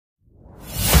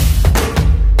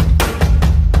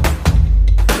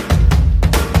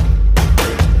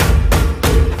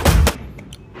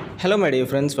Hello my dear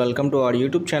friends, welcome to our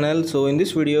YouTube channel. So in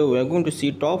this video we are going to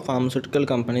see top pharmaceutical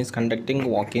companies conducting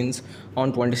walk-ins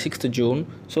on 26th June.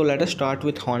 So let us start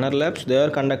with Honor Labs. They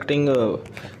are conducting a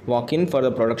walk-in for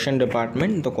the production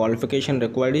department. The qualification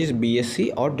required is B.Sc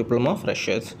or Diploma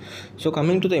freshers. So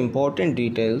coming to the important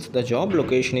details, the job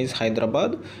location is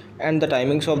Hyderabad and the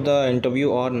timings of the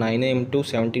interview are 9 am to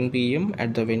 17 pm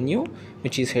at the venue,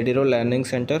 which is Hediro Learning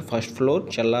Center, first floor,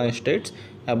 Challa Estates,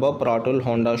 above Pratul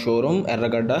Honda showroom,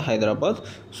 Erragadda, Hyderabad.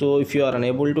 So if you are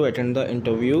unable to attend the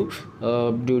interview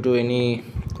due to any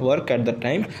work at the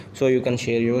time, so you can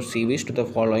share your CVs to the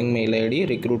following mail ID: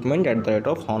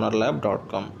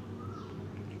 recruitment@honorlab.com.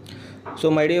 So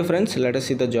my dear friends, let us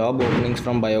see the job openings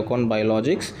from Biocon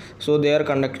Biologics. So they are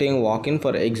conducting walk-in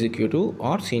for executive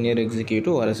or senior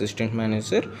executive or assistant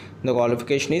manager. The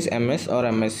qualification is MS or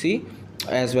M.sc,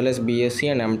 as well as B.Sc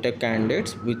and M.tech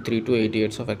candidates with 3 to 8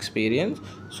 years of experience.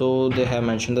 So they have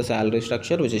mentioned the salary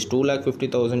structure, which is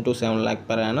 2,50,000 to 7 lakh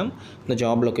per annum. The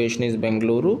job location is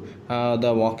Bengaluru.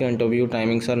 The walk-in interview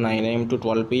timings are 9 am to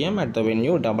 12 pm at the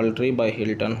venue Doubletree by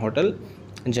Hilton Hotel,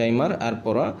 Jaimar,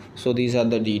 Arpora. So these are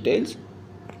the details.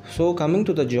 So coming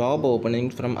to the job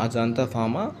openings from Ajanta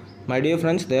Pharma, my dear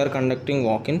friends, they are conducting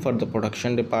walk-in for the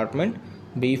production department.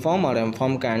 B.pharm or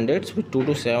M.pharm candidates with 2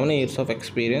 to 7 years of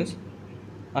experience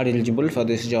are eligible for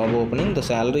this job opening. The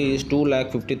salary is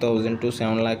 2,50,000 to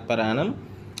 7 lakh per annum.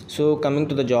 So coming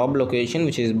to the job location,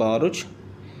 which is Bharuch,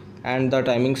 and the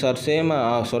timings are same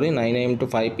 9 am to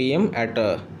 5 pm at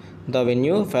the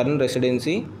venue Fern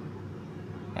Residency,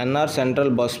 NR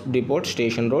Central Bus Depot,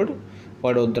 Station Road,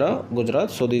 Vadodara,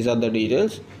 Gujarat. So these are the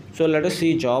details. So let us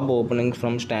see job openings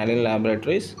from Stalin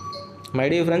Laboratories. My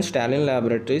dear friends, Stalin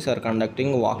Laboratories are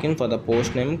conducting walk-in for the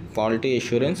post name Quality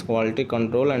Assurance, Quality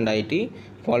Control and IT.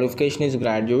 Qualification is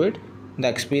graduate. The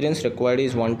experience required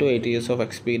is 1 to 8 years of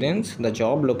experience. The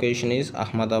job location is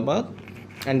Ahmedabad,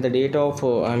 and the date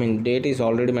is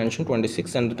already mentioned,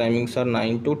 26, and the timings are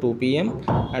 9 to 2 pm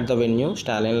at the venue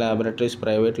Stalin Laboratories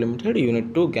Private Limited,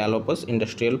 Unit 2, Galopus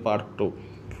Industrial Park 2.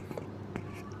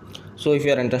 So if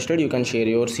you are interested, you can share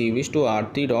your CVs to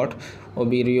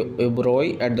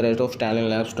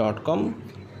arti.oberoi@stalinlabs.com.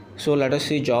 So let us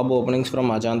see job openings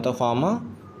from Ajanta Pharma.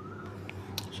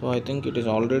 So I think it is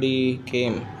already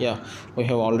came. Yeah, we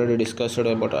have already discussed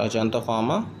about Ajanta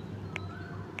Pharma.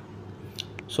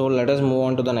 So let us move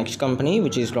on to the next company,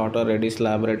 which is Dr. Reddy's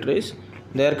Laboratories.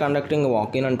 They are conducting a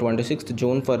walk-in on 26th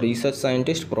June for research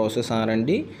scientist, process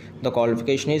R&D. The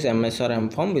qualification is MS or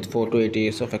M.pharm with 4 to 8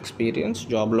 years of experience.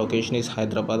 Job location is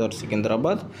Hyderabad or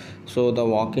Secunderabad. So the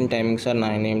walk-in timings are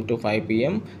 9 am to 5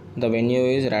 pm. The venue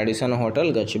is Radisson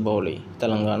Hotel, Gachibowli,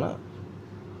 Telangana.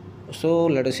 So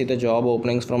let us see the job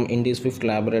openings from Indie Swift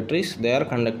Laboratories. They are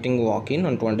conducting walk-in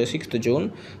on 26th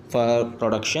June for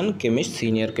production chemist,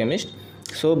 senior chemist.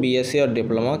 So B.Sc or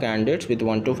Diploma candidates with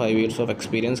 1 to 5 years of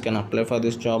experience can apply for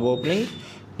this job opening.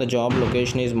 The job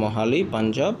location is Mohali,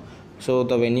 Punjab. So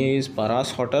the venue is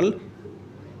Paras Hotel,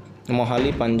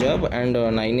 Mohali, Punjab, and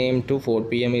 9 am to 4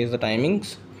 pm is the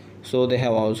timings. So they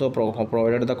have also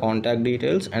provided the contact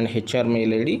details and HR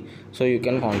mail ID, so you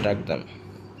can contact them.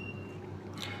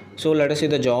 So let us see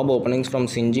the job openings from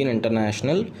Syngene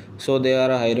International. So they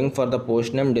are hiring for the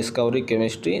post name Discovery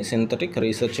Chemistry, Synthetic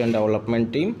Research and Development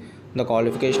Team. The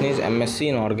qualification is M.sc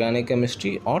in Organic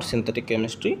Chemistry or Synthetic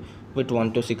Chemistry with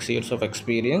 1 to 6 years of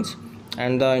experience.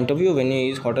 And the interview venue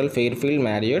is Hotel Fairfield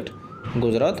Marriott,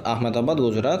 Gujarat, Ahmedabad,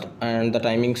 Gujarat, and the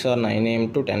timings are 9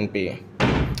 am to 10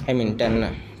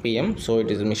 pm. So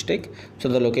it is a mistake. So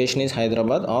the location is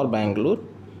Hyderabad or Bangalore.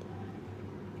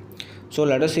 So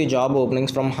let us see job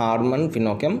openings from Harman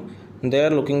Finochem. They are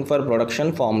looking for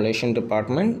production formulation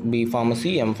department, B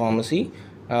Pharmacy, M Pharmacy,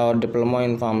 Diploma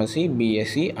in Pharmacy,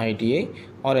 B.Sc, I.T.I,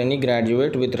 or any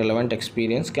graduate with relevant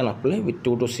experience can apply with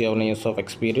 2 to 7 years of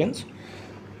experience.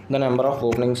 The number of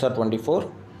openings are 24.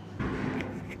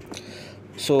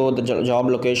 So the job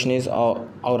location is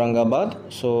Aurangabad.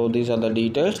 So these are the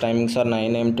details. Timings are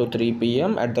 9 am to 3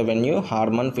 pm at the venue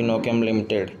Harman Finochem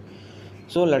Limited.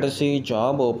 So let us see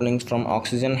job openings from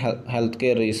Oxygen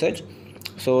Healthcare Research.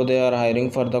 So they are hiring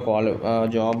for the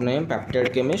job name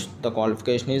Peptide Chemist. The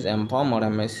qualification is M.pharm or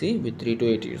M.sc with 3 to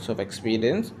 8 years of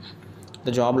experience.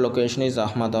 The job location is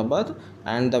Ahmedabad,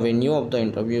 and the venue of the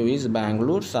interview is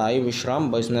Bangalore Sai Vishram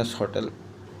Business Hotel.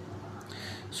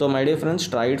 So my dear friends,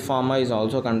 Stride Pharma is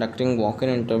also conducting walk-in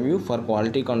interview for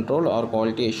quality control or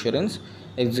quality assurance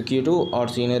executive or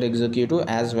senior executive,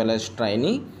 as well as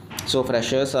trainee. So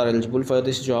freshers are eligible for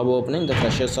this job opening. The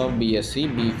freshers of B.Sc,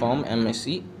 B.pharm,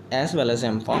 M.sc, as well as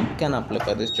M.pharm can apply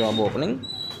for this job opening.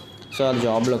 So our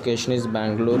job location is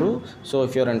Bangalore. So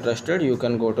if you're interested, you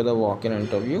can go to the walk-in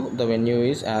interview. The venue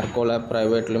is Aircolab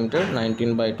Private Limited,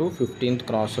 19/2, 15th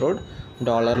Cross Road,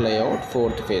 Dollar Layout,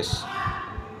 4th phase.